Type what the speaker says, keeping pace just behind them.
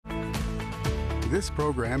This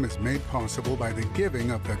program is made possible by the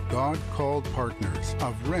giving of the God-called partners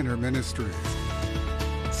of Renner Ministries.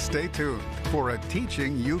 Stay tuned for a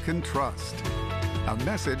teaching you can trust, a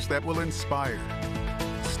message that will inspire,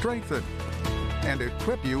 strengthen, and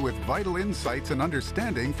equip you with vital insights and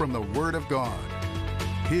understanding from the Word of God.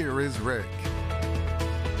 Here is Rick.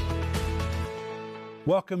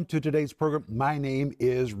 Welcome to today's program. My name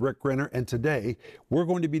is Rick Renner, and today we're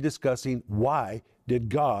going to be discussing why did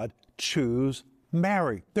God choose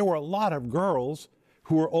Mary? There were a lot of girls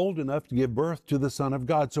who were old enough to give birth to the Son of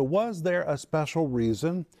God. So was there a special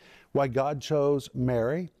reason why God chose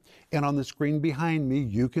Mary? And on the screen behind me,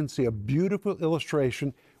 you can see a beautiful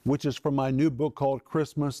illustration, which is from my new book called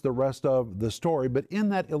Christmas, the Rest of the Story. But in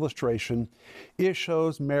that illustration, it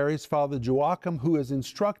shows Mary's father, Joachim, who is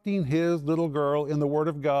instructing his little girl in the Word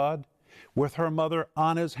of God with her mother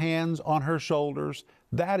on his hands, on her shoulders.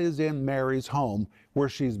 That is in Mary's home, where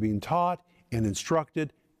she's being taught and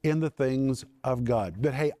instructed in the things of God.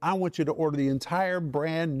 But hey, I want you to order the entire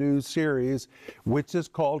brand new series, which is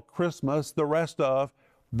called Christmas, the Rest of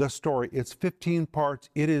the Story. It's 15 parts.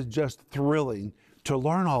 It is just thrilling to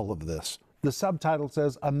learn all of this. The subtitle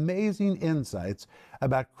says, Amazing Insights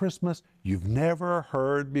About Christmas You've Never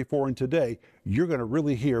Heard Before. And today, you're going to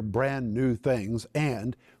really hear brand new things.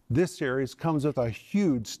 And this series comes with a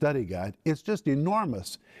huge study guide. It's just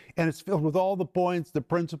enormous. And it's filled with all the points, the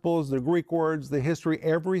principles, the Greek words, the history,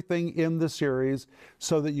 everything in the series,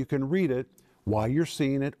 so that you can read it while you're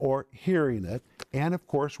seeing it or hearing it. And of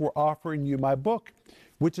course, we're offering you my book,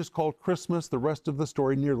 which is called Christmas, the Rest of the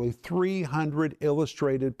Story, nearly 300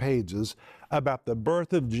 illustrated pages about the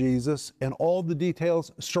birth of Jesus and all the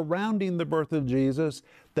details surrounding the birth of Jesus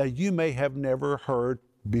that you may have never heard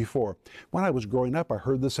before. When I was growing up, I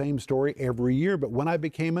heard the same story every year, but when I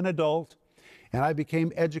became an adult and I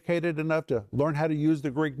became educated enough to learn how to use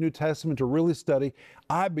the Greek New Testament to really study,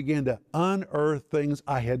 I began to unearth things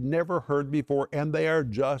I had never heard before, and they are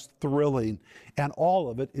just thrilling. And all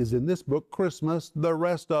of it is in this book, Christmas, the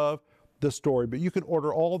Rest of the Story. But you can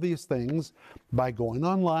order all these things by going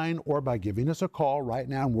online or by giving us a call right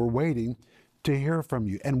now, and we're waiting to hear from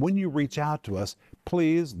you. And when you reach out to us,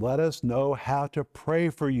 please let us know how to pray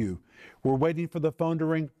for you. We're waiting for the phone to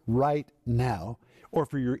ring right now, or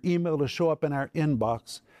for your email to show up in our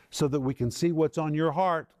inbox so that we can see what's on your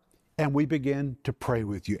heart and we begin to pray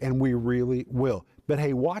with you. And we really will. But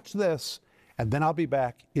hey, watch this, and then I'll be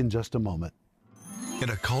back in just a moment.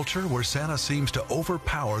 In a culture where Santa seems to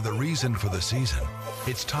overpower the reason for the season,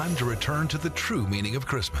 it's time to return to the true meaning of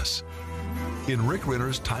Christmas. In Rick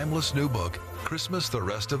Renner's timeless new book, Christmas, the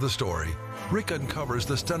Rest of the Story, Rick uncovers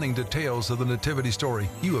the stunning details of the nativity story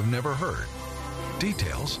you have never heard.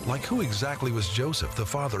 Details like who exactly was Joseph, the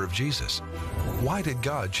father of Jesus? Why did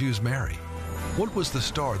God choose Mary? What was the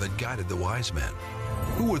star that guided the wise men?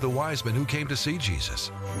 Who were the wise men who came to see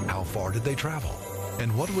Jesus? How far did they travel?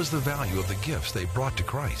 And what was the value of the gifts they brought to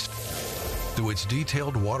Christ? Through its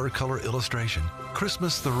detailed watercolor illustration,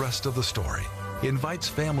 Christmas, the Rest of the Story invites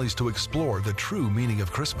families to explore the true meaning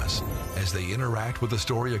of Christmas as they interact with the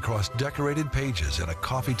story across decorated pages in a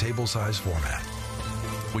coffee table-size format.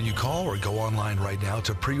 When you call or go online right now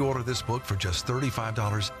to pre-order this book for just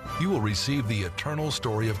 $35, you will receive the eternal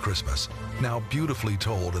story of Christmas, now beautifully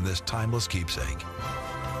told in this timeless keepsake.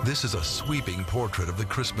 This is a sweeping portrait of the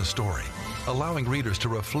Christmas story, allowing readers to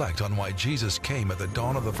reflect on why Jesus came at the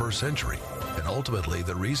dawn of the first century and ultimately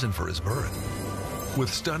the reason for his birth.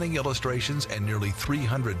 With stunning illustrations and nearly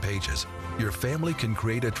 300 pages, your family can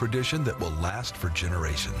create a tradition that will last for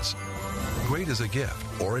generations. Great as a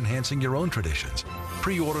gift or enhancing your own traditions,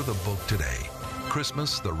 pre-order the book today.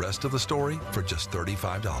 Christmas, the Rest of the Story, for just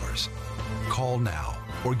 $35. Call now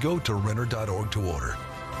or go to Renner.org to order.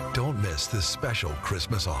 Don't miss this special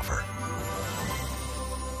Christmas offer.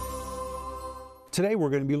 Today we're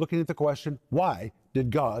going to be looking at the question, why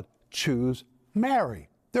did God choose Mary?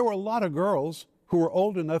 There were a lot of girls who were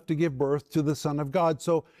old enough to give birth to the Son of God.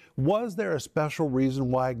 So was there a special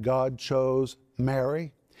reason why God chose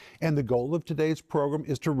Mary? And the goal of today's program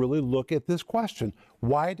is to really look at this question.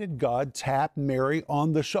 Why did God tap Mary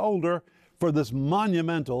on the shoulder for this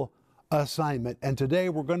monumental assignment? And today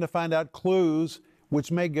we're going to find out clues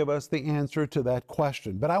which may give us the answer to that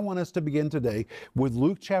question. But I want us to begin today with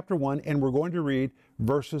Luke chapter 1, and we're going to read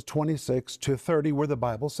verses 26 to 30, where the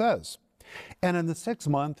Bible says, And in the 6th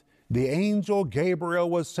month, the angel Gabriel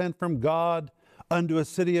was sent from God unto a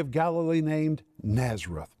city of Galilee named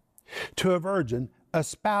Nazareth, to a virgin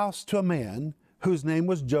espoused to a man whose name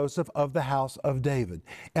was Joseph of the house of David,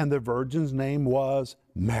 and the virgin's name was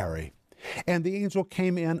Mary. And the angel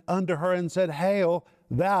came in unto her and said, Hail,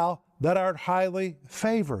 thou that art highly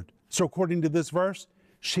favored, So according to this verse,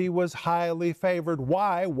 she was highly favored.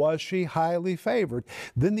 Why was she highly favored?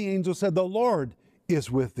 Then the angel said, "The Lord is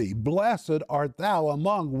with thee. Blessed art thou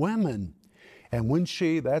among women." And when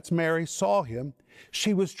she, that's Mary, saw him,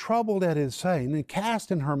 she was troubled at his saying, and cast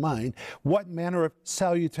in her mind what manner of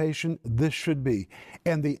salutation this should be.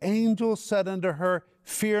 And the angel said unto her,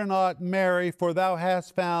 "Fear not, Mary, for thou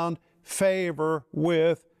hast found favor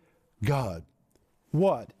with God."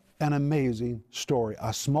 What an amazing story.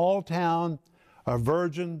 A small town, a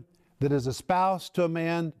virgin that is espoused to a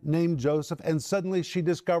man named Joseph, and suddenly she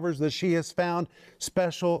discovers that she has found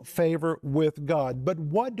special favor with God. But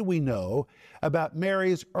what do we know about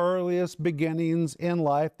Mary's earliest beginnings in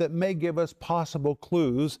life that may give us possible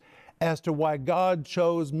clues as to why God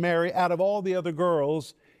chose Mary out of all the other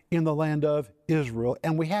girls in the land of Israel?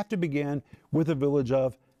 And we have to begin with the village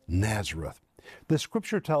of Nazareth. The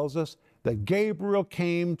scripture tells us that Gabriel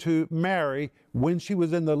came to Mary when she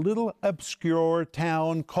was in the little obscure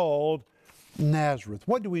town called Nazareth.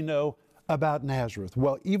 What do we know about Nazareth?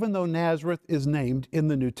 Well, even though Nazareth is named in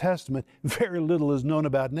the New Testament, very little is known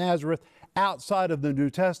about Nazareth outside of the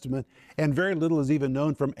New Testament, and very little is even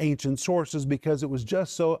known from ancient sources because it was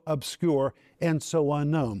just so obscure and so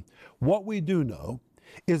unknown. What we do know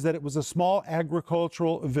is that it was a small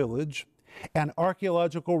agricultural village, and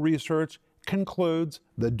archaeological research concludes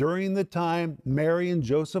that during the time Mary and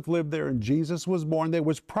Joseph lived there and Jesus was born, there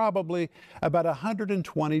was probably about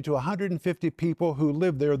 120 to 150 people who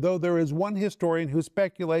lived there, though there is one historian who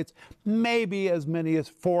speculates maybe as many as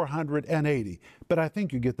 480. But I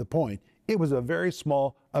think you get the point. It was a very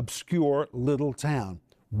small, obscure little town.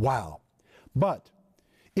 Wow. But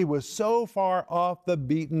it was so far off the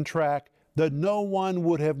beaten track that no one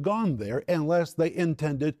would have gone there unless they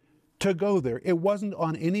intended to go there. It wasn't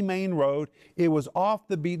on any main road. It was off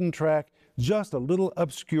the beaten track, just a little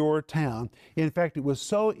obscure town. In fact, it was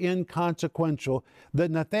so inconsequential that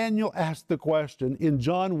Nathanael asked the question in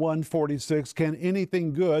John 1:46, "Can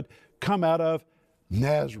anything good come out of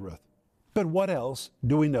Nazareth?" But what else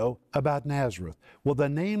do we know about Nazareth? Well, the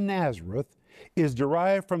name Nazareth is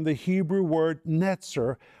derived from the Hebrew word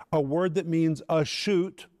netzer, a word that means a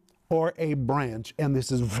shoot or a branch, and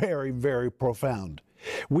this is very, very profound.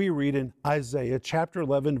 We read in Isaiah chapter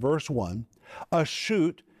 11, verse 1, "A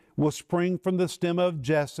shoot will spring from the stem of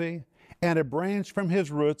Jesse, and a branch from his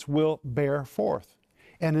roots will bear forth."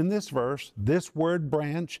 And in this verse, this word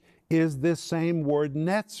branch is this same word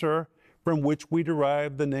netzer from which we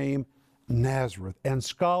derive the name Nazareth. And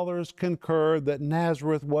scholars concur that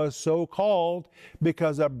Nazareth was so called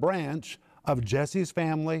because a branch of Jesse's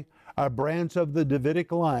family, a branch of the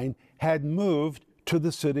Davidic line, had moved to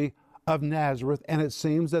the city of Nazareth, and it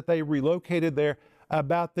seems that they relocated there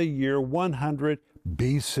about the year 100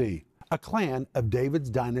 BC. A clan of David's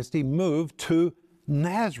dynasty moved to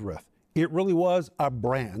Nazareth. It really was a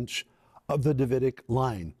branch of the Davidic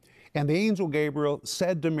line. And the angel Gabriel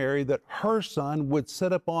said to Mary that her son would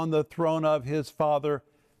sit upon the throne of his father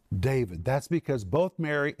David. That's because both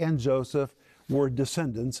Mary and Joseph were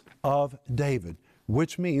descendants of David,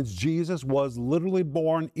 which means Jesus was literally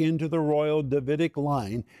born into the royal Davidic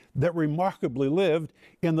line that remarkably lived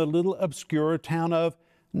in the little obscure town of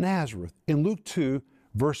Nazareth. In Luke 2,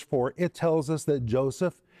 verse 4, it tells us that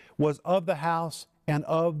Joseph was of the house and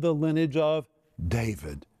of the lineage of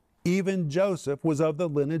David. Even Joseph was of the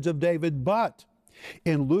lineage of David, but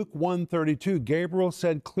in Luke 1:32, Gabriel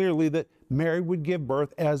said clearly that Mary would give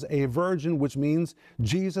birth as a virgin, which means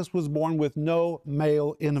Jesus was born with no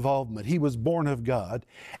male involvement. He was born of God,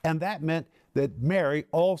 and that meant that Mary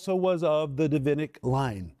also was of the Davidic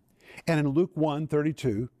line. And in Luke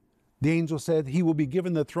 1:32, the angel said he will be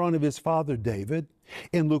given the throne of his father David.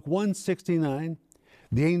 In Luke 1:69,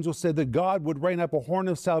 the angel said that God would rain up a horn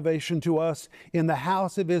of salvation to us in the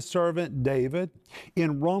house of his servant David.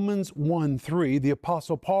 In Romans 1:3, the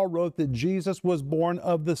Apostle Paul wrote that Jesus was born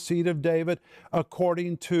of the seed of David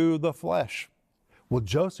according to the flesh. Well,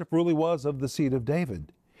 Joseph really was of the seed of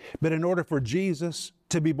David. But in order for Jesus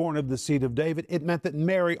to be born of the seed of David, it meant that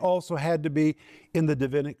Mary also had to be in the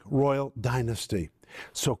Davidic royal dynasty.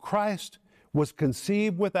 So Christ was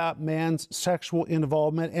conceived without man's sexual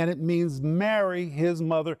involvement, and it means Mary, his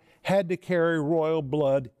mother, had to carry royal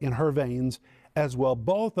blood in her veins as well.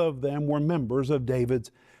 Both of them were members of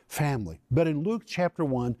David's family. But in Luke chapter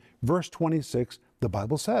 1, verse 26, the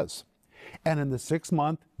Bible says, "And in the 6th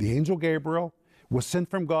month, the angel Gabriel was sent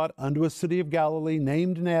from God unto a city of Galilee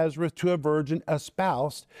named Nazareth to a virgin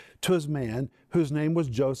espoused to his man whose name was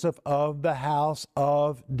Joseph of the house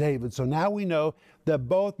of David." So now we know that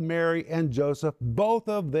both Mary and Joseph, both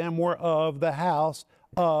of them were of the house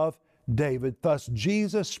of David. Thus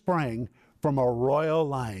Jesus sprang from a royal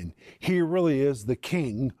line. He really is the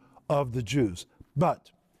King of the Jews.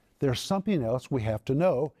 But there's something else we have to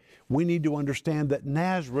know. We need to understand that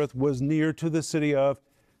Nazareth was near to the city of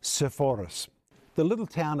Sepphoris. The little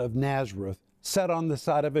town of Nazareth sat on the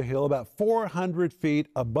side of a hill about 400 feet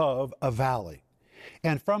above a valley.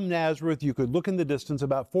 And from Nazareth, you could look in the distance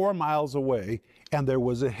about 4 miles away, and there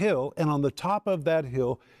was a hill, and on the top of that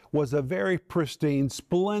hill was a very pristine,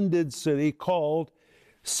 splendid city called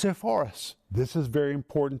Sepphoris. This is very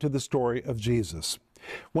important to the story of Jesus.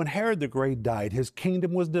 When Herod the Great died, his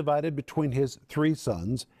kingdom was divided between his 3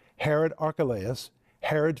 sons, Herod Archelaus,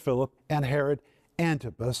 Herod Philip, and Herod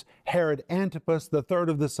Antipas. Herod Antipas, the third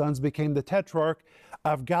of the sons, became the Tetrarch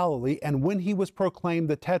of Galilee, and when he was proclaimed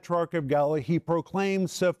the Tetrarch of Galilee, he proclaimed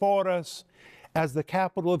Sepphoris as the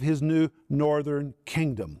capital of his new northern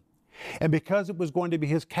kingdom. And because it was going to be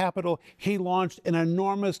his capital, he launched an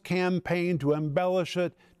enormous campaign to embellish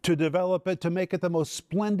it, to develop it, to make it the most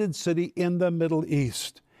splendid city in the Middle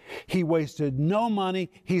East. He wasted no money,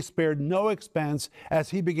 he spared no expense as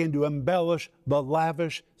he began to embellish the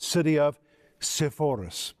lavish city of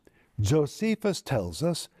Sepphoris. Josephus tells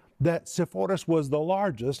us that Sepphoris was the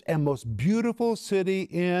largest and most beautiful city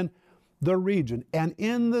in the region. And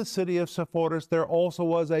in the city of Sepphoris, there also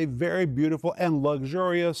was a very beautiful and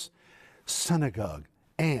luxurious synagogue.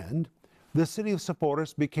 And the city of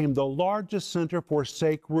Sepphoris became the largest center for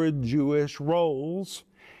sacred Jewish rolls.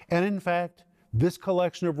 And in fact, this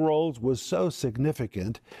collection of rolls was so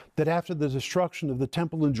significant that after the destruction of the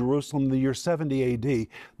temple in Jerusalem in the year 70 AD,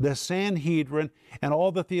 the Sanhedrin and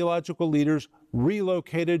all the theological leaders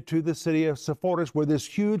relocated to the city of Sepphoris, where this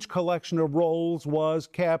huge collection of rolls was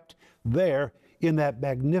kept there in that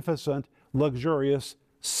magnificent, luxurious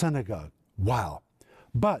synagogue. Wow.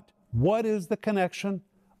 But what is the connection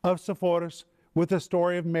of Sepphoris with the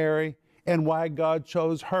story of Mary and why God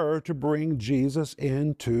chose her to bring Jesus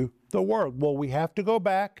into the world? Well, we have to go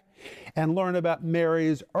back and learn about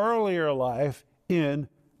Mary's earlier life in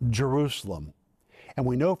Jerusalem. And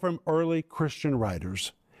we know from early Christian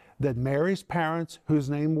writers that Mary's parents, whose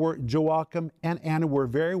names were Joachim and Anna, were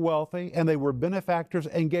very wealthy, and they were benefactors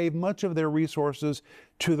and gave much of their resources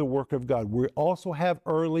to the work of God. We also have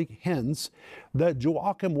early hints that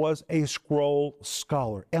Joachim was a scroll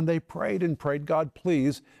scholar, and they prayed and prayed, God,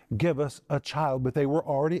 please give us a child. But they were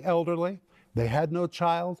already elderly. They had no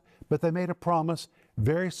child, but they made a promise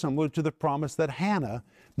very similar to the promise that Hannah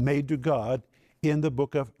made to God in the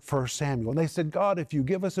book of 1 Samuel. And they said, God, if you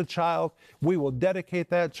give us a child, we will dedicate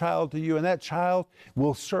that child to you, and that child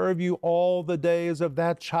will serve you all the days of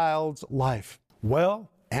that child's life. Well,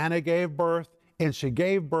 Anna gave birth, and she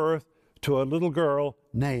gave birth to a little girl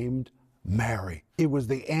named Mary. It was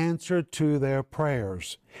the answer to their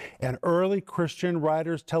prayers. And early Christian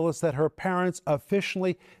writers tell us that her parents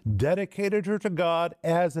officially dedicated her to God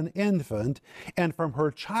as an infant, and from her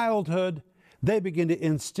childhood, they began to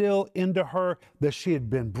instill into her that she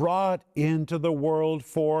had been brought into the world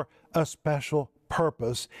for a special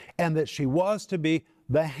purpose, and that she was to be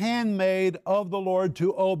the handmaid of the Lord,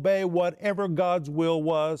 to obey whatever God's will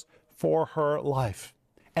was for her life.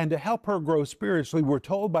 And to help her grow spiritually, we're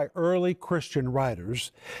told by early Christian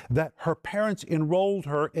writers that her parents enrolled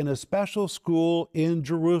her in a special school in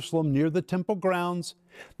Jerusalem near the temple grounds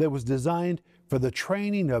that was designed for the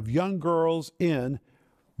training of young girls in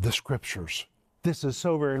the Scriptures. This is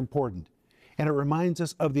so very important. And it reminds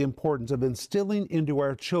us of the importance of instilling into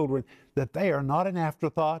our children that they are not an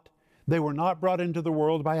afterthought. They were not brought into the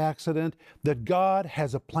world by accident, that God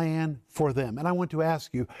has a plan for them. And I want to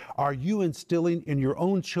ask you, are you instilling in your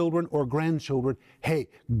own children or grandchildren, hey,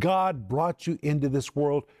 God brought you into this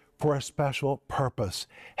world for a special purpose?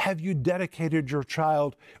 Have you dedicated your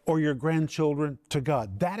child or your grandchildren to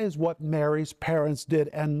God? That is what Mary's parents did.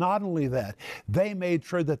 And not only that, they made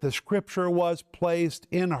sure that the Scripture was placed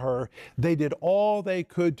in her. They did all they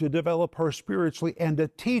could to develop her spiritually and to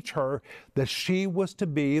teach her that she was to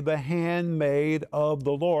be the handmaid of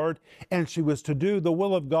the Lord, and she was to do the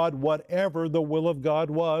will of God, whatever the will of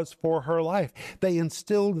God was for her life. They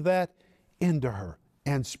instilled that into her.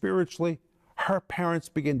 And spiritually, her parents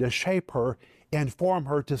began to shape her and form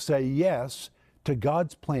her to say yes to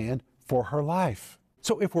God's plan for her life.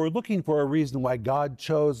 So if we're looking for a reason why God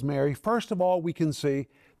chose Mary, first of all, we can see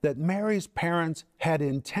that Mary's parents had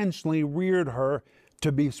intentionally reared her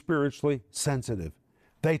to be spiritually sensitive.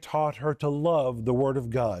 They taught her to love the Word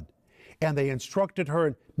of God, and they instructed her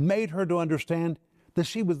and made her to understand that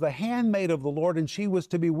she was the handmaid of the Lord, and she was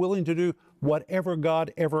to be willing to do whatever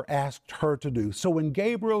God ever asked her to do. So when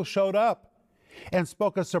Gabriel showed up and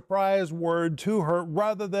spoke a surprise word to her,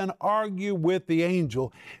 rather than argue with the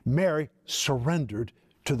angel, Mary surrendered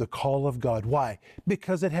to the call of God. Why?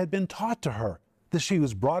 Because it had been taught to her that she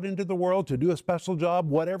was brought into the world to do a special job,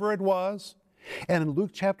 whatever it was. And in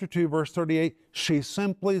Luke chapter 2, verse 38, she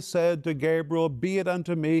simply said to Gabriel, "Be it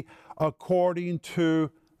unto me according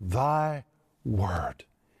to thy word."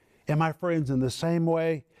 And my friends, in the same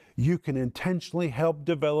way, you can intentionally help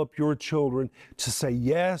develop your children to say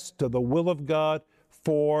yes to the will of God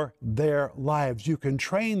for their lives. You can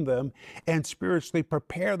train them and spiritually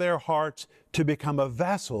prepare their hearts to become a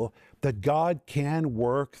vessel that God can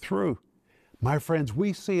work through. My friends,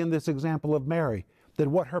 we see in this example of Mary that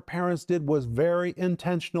what her parents did was very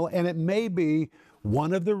intentional, and it may be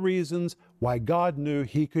one of the reasons why God knew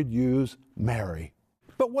He could use Mary.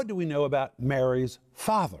 But what do we know about Mary's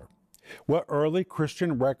father? Well, early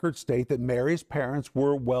Christian records state that Mary's parents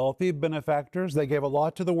were wealthy benefactors. They gave a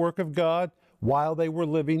lot to the work of God while they were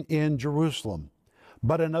living in Jerusalem.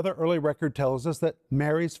 But another early record tells us that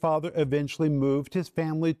Mary's father eventually moved his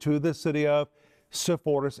family to the city of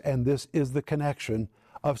Sepphoris, and this is the connection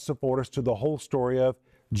of Sepphoris to the whole story of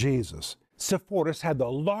Jesus. Sepphoris had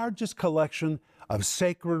the largest collection of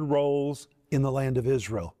sacred rolls in the land of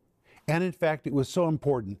Israel. And in fact, it was so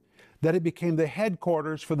important that it became the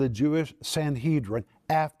headquarters for the Jewish Sanhedrin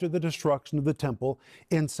after the destruction of the temple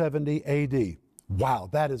in 70 AD. Wow,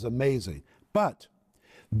 that is amazing. But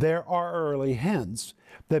there are early hints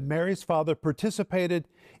that Mary's father participated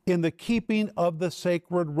in the keeping of the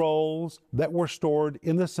sacred rolls that were stored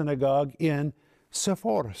in the synagogue in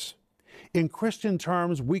Sepphoris. In Christian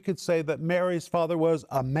terms, we could say that Mary's father was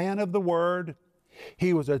a man of the word.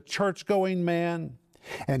 He was a church-going man,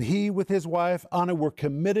 and he with his wife Anna were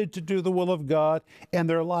committed to do the will of God, and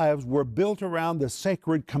their lives were built around the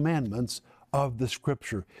sacred commandments of the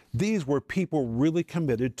Scripture. These were people really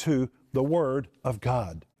committed to the Word of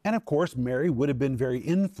God. And of course, Mary would have been very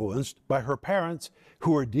influenced by her parents,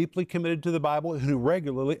 who were deeply committed to the Bible and who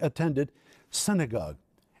regularly attended synagogue.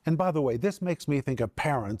 And by the way, this makes me think of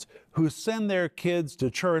parents who send their kids to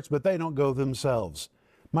church, but they don't go themselves.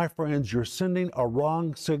 My friends, you're sending a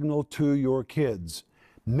wrong signal to your kids.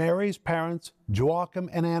 Mary's parents, Joachim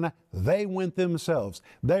and Anna, they went themselves.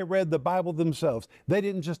 They read the Bible themselves. They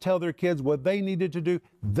didn't just tell their kids what they needed to do.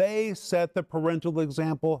 They set the parental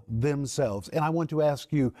example themselves. And I want to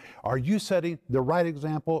ask you, are you setting the right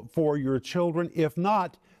example for your children? If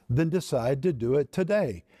not, then decide to do it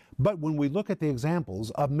today. But when we look at the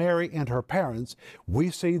examples of Mary and her parents,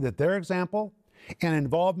 we see that their example and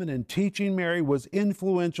involvement in teaching Mary was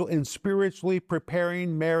influential in spiritually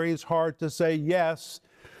preparing Mary's heart to say yes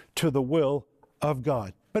to the will of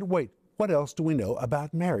God. But wait, what else do we know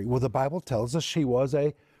about Mary? Well, the Bible tells us she was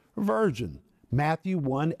a virgin. Matthew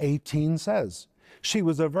 1:18 says, she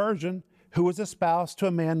was a virgin who was espoused to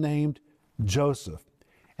a man named Joseph.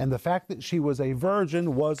 And the fact that she was a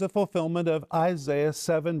virgin was a fulfillment of Isaiah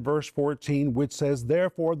 7, verse 14, which says,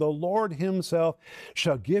 "Therefore the Lord himself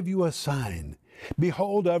shall give you a sign.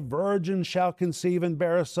 Behold, a virgin shall conceive and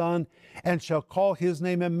bear a son, and shall call his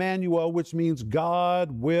name Emmanuel," which means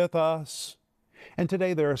God with us. And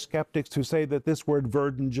today there are skeptics who say that this word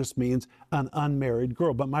virgin just means an unmarried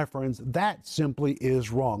girl. But my friends, that simply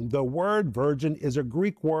is wrong. The word virgin is a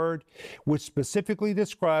Greek word which specifically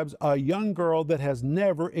describes a young girl that has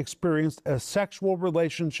never experienced a sexual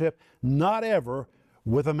relationship, not ever,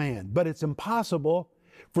 with a man. But it's impossible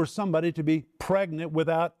for somebody to be pregnant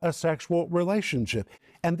without a sexual relationship.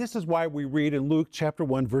 And this is why we read in Luke chapter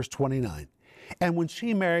 1, verse 29. "And when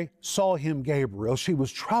she, Mary, saw him, Gabriel, she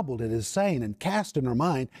was troubled at his saying, and cast in her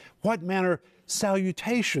mind what manner of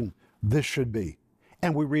salutation this should be.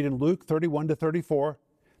 And we read in Luke 31-34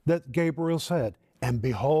 that Gabriel said, And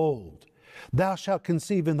behold, thou shalt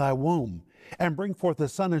conceive in thy womb, and bring forth a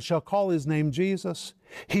son, and shall call his name Jesus.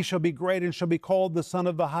 He shall be great, and shall be called the Son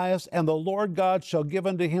of the Highest. And the Lord God shall give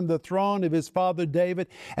unto him the throne of his father David,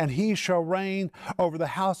 and he shall reign over the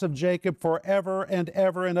house of Jacob forever and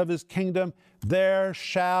ever, and of his kingdom there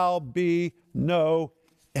shall be no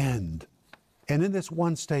end." And in this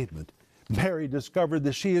one statement, Mary discovered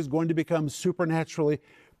that she is going to become supernaturally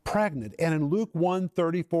pregnant. And in Luke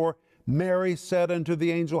 1:34, Mary said unto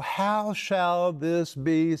the angel, "How shall this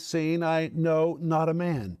be, seeing I know not a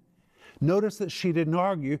man?" Notice that she didn't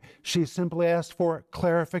argue. She simply asked for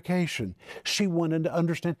clarification. She wanted to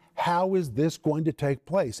understand, how is this going to take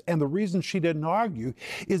place? And the reason she didn't argue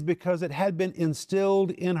is because it had been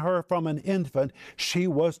instilled in her from an infant. She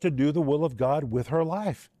was to do the will of God with her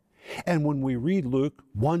life. And when we read Luke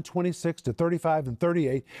 1:26-35 and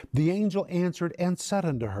 38, the angel answered and said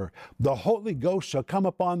unto her, "The Holy Ghost shall come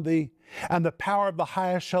upon thee, and the power of the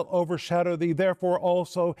highest shall overshadow thee. Therefore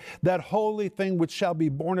also that holy thing which shall be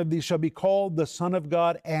born of thee shall be called the Son of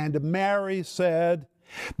God." And Mary said,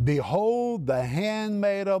 Behold, the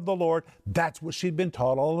handmaid of the Lord. That's what she'd been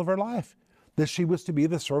taught all of her life, that she was to be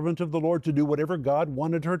the servant of the Lord, to do whatever God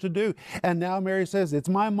wanted her to do. And now Mary says, it's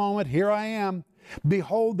my moment. Here I am.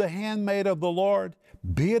 Behold, the handmaid of the Lord.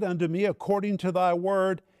 Be it unto me according to thy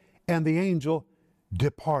word. And the angel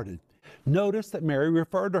departed. Notice that Mary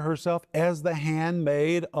referred to herself as the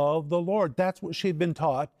handmaid of the Lord. That's what she'd been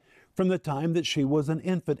taught from the time that she was an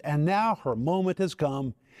infant. And now her moment has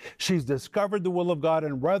come. She's discovered the will of God,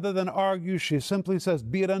 and rather than argue, she simply says,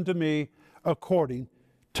 be it unto me according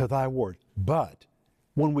to thy word. But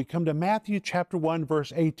when we come to Matthew chapter 1,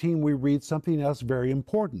 verse 18, we read something else very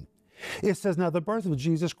important. It says, now the birth of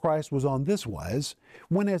Jesus Christ was on this wise,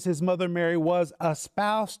 when as his mother Mary was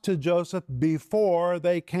espoused to Joseph, before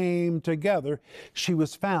they came together, she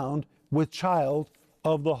was found with child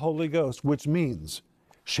of the Holy Ghost, which means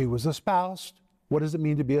she was espoused. What does it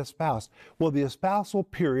mean to be espoused? Well, the espousal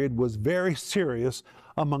period was very serious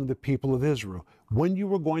among the people of Israel. When you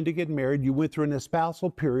were going to get married, you went through an espousal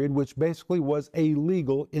period, which basically was a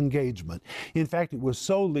legal engagement. In fact, it was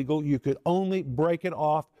so legal you could only break it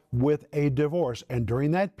off with a divorce. And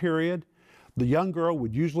during that period, the young girl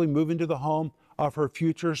would usually move into the home of her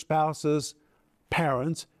future spouse's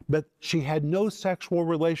parents, but she had no sexual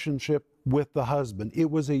relationship with the husband.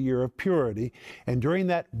 It was a year of purity. And during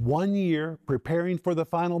that 1 year, preparing for the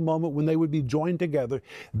final moment when they would be joined together,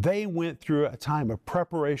 they went through a time of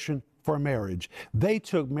preparation for marriage. They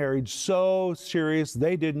took marriage so serious,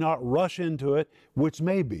 they did not rush into it, which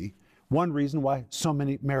may be one reason why so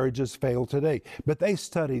many marriages fail today. But they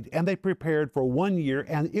studied and they prepared for 1 year,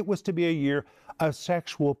 and it was to be a year of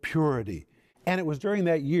sexual purity. And it was during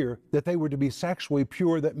that year that they were to be sexually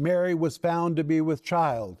pure that Mary was found to be with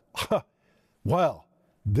child. Well,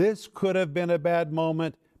 this could have been a bad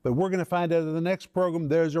moment, but we're going to find out in the next program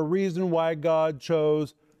there's a reason why God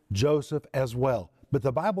chose Joseph as well. But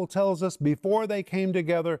the Bible tells us before they came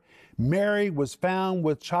together, Mary was found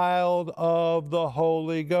with child of the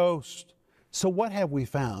Holy Ghost. So what have we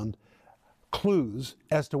found? Clues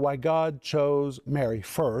as to why God chose Mary.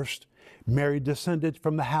 First, Mary descended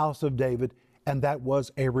from the house of David, and that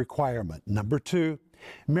was a requirement. Number two,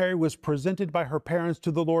 Mary was presented by her parents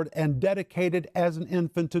to the Lord and dedicated as an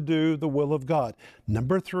infant to do the will of God.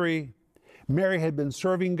 Number three, Mary had been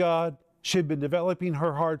serving God. She had been developing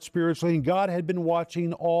her heart spiritually, and God had been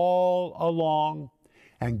watching all along.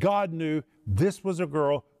 And God knew this was a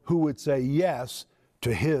girl who would say yes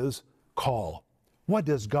to his call. What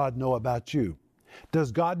does God know about you?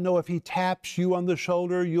 Does God know if he taps you on the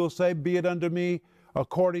shoulder, you'll say, be it unto me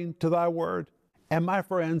according to thy word? And my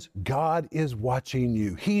friends, God is watching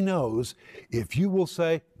you. He knows if you will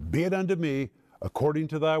say, be it unto me according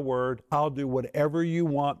to thy word, I'll do whatever you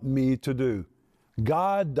want me to do.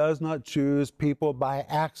 God does not choose people by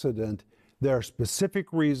accident. There are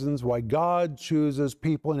specific reasons why God chooses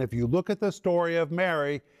people. And if you look at the story of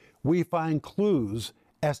Mary, we find clues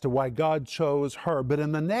as to why God chose her. But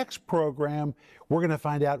in the next program, we're going to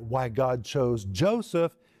find out why God chose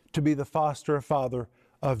Joseph to be the foster father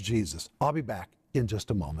of Jesus. I'll be back in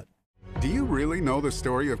just a moment. Do you really know the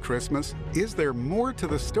story of Christmas? Is there more to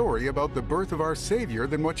the story about the birth of our Savior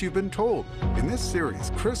than what you've been told? In this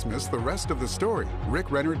series, Christmas, the Rest of the Story,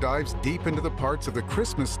 Rick Renner dives deep into the parts of the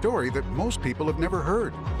Christmas story that most people have never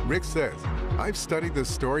heard. Rick says, I've studied this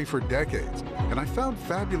story for decades, and I found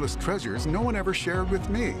fabulous treasures no one ever shared with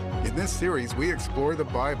me. In this series, we explore the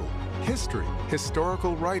Bible, history,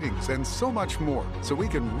 historical writings, and so much more, so we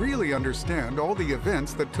can really understand all the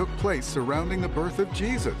events that took place surrounding the birth of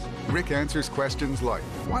Jesus. Rick answers questions like,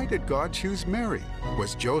 why did God choose Mary?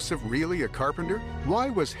 Was Joseph really a carpenter? Why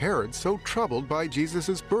was Herod so troubled by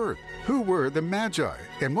Jesus' birth? Who were the Magi?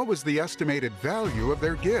 And what was the estimated value of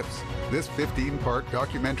their gifts? This 15-part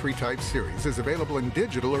documentary-type series is available in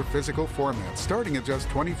digital or physical format, starting at just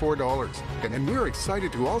 $24. And we're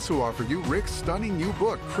excited to also offer you Rick's stunning new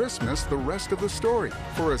book, Christmas, the Rest of the Story,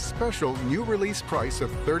 for a special new release price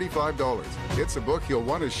of $35. It's a book you'll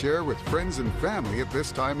want to share with friends and family at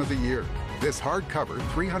this time of the year. This hardcover,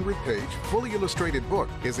 300-page, fully illustrated book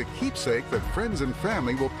is a keepsake that friends and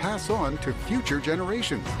family will pass on to future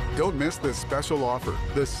generations. Don't miss this special offer,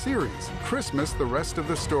 the series, Christmas, the Rest of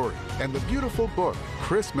the Story, and the beautiful book,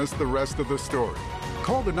 Christmas, the Rest of the Story.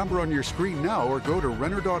 Call the number on your screen now or go to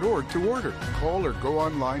Renner.org to order. Call or go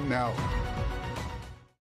online now.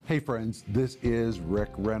 Hey friends, this is Rick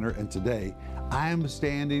Renner, and today I am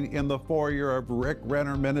standing in the foyer of Rick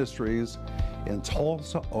Renner Ministries in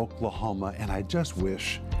Tulsa, Oklahoma, and I just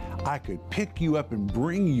wish I could pick you up and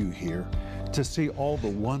bring you here to see all the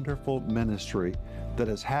wonderful ministry that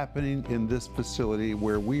is happening in this facility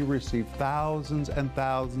where we receive thousands and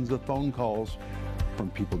thousands of phone calls from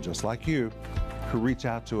people just like you who reach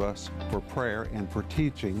out to us for prayer and for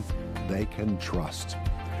teaching they can trust.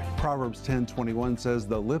 Proverbs 10:21 says,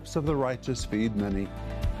 "The lips of the righteous feed many,"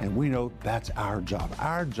 and we know that's our job.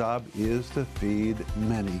 Our job is to feed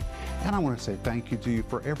many. And I want to say thank you to you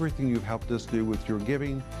for everything you've helped us do with your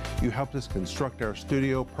giving. You helped us construct our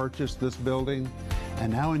studio, purchase this building,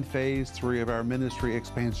 and now in phase 3 of our ministry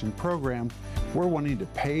expansion program, we're wanting to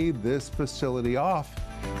pay this facility off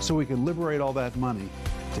so we can liberate all that money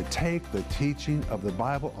to take the teaching of the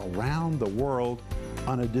Bible around the world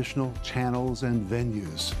on additional channels and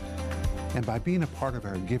venues. And by being a part of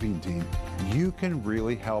our giving team, you can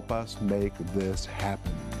really help us make this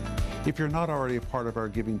happen. If you're not already a part of our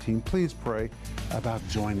giving team, please pray about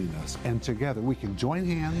joining us. And together we can join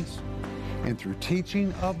hands, and through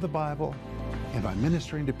teaching of the Bible, and by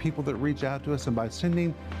ministering to people that reach out to us, and by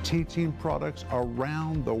sending teaching products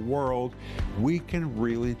around the world, we can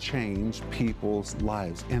really change people's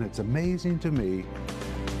lives. And it's amazing to me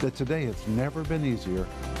that today it's never been easier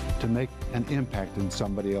to make an impact in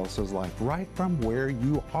somebody else's life right from where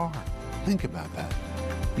you are. Think about that.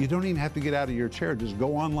 You don't even have to get out of your chair. Just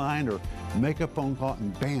go online or make a phone call,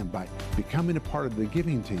 and bam, by becoming a part of the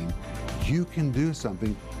giving team, you can do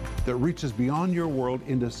something that reaches beyond your world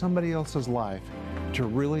into somebody else's life to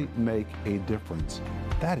really make a difference.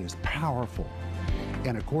 That is powerful.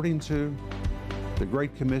 And according to the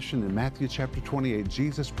Great Commission in Matthew chapter 28,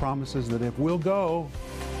 Jesus promises that if we'll go,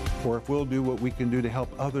 or if we'll do what we can do to help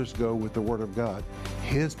others go with the Word of God,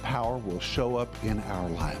 His power will show up in our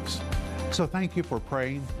lives. So thank you for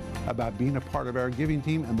praying about being a part of our giving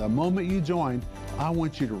team. And the moment you join, I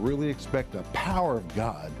want you to really expect the power of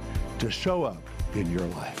God to show up in your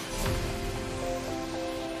life.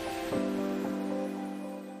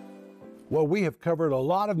 Well, we have covered a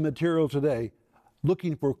lot of material today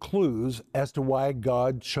looking for clues as to why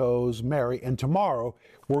God chose Mary. And tomorrow,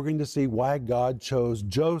 we're going to see why God chose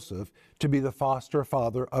Joseph to be the foster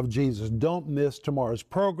father of Jesus. Don't miss tomorrow's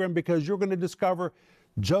program, because you're going to discover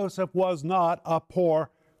Joseph was not a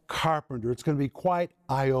poor carpenter. It's going to be quite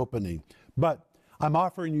eye-opening. But I'm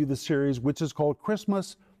offering you the series, which is called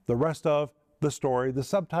Christmas, the Rest of the Story. The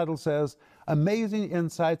subtitle says, Amazing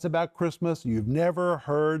Insights About Christmas You've Never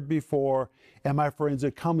Heard Before. And my friends,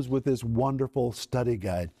 it comes with this wonderful study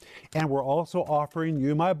guide. And we're also offering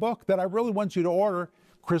you my book that I really want you to order,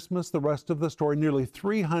 Christmas, the Rest of the Story, nearly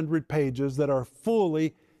 300 pages that are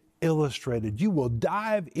fully illustrated. You will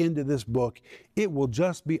dive into this book. It will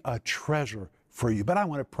just be a treasure for you. But I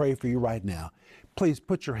want to pray for you right now. Please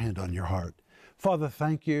put your hand on your heart. Father,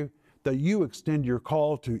 thank you that you extend your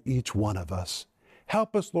call to each one of us.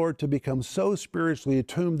 Help us, Lord, to become so spiritually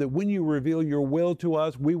attuned that when you reveal your will to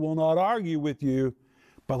us, we will not argue with you,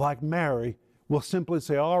 but like Mary, we'll simply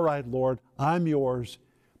say, all right, Lord, I'm yours.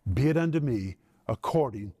 Be it unto me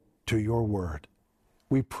according to your word.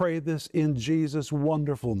 We pray this in Jesus'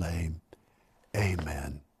 wonderful name.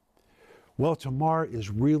 Amen. Well, tomorrow is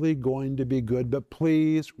really going to be good, but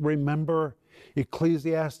please remember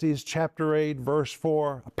Ecclesiastes chapter 8, verse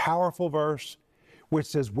 4, a powerful verse, which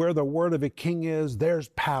says, where the word of a king is, there's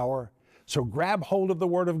power. So grab hold of the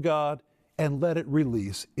word of God and let it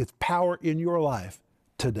release its power in your life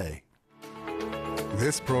today.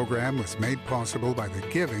 This program was made possible by the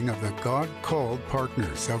giving of the God-called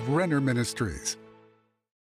partners of Renner Ministries.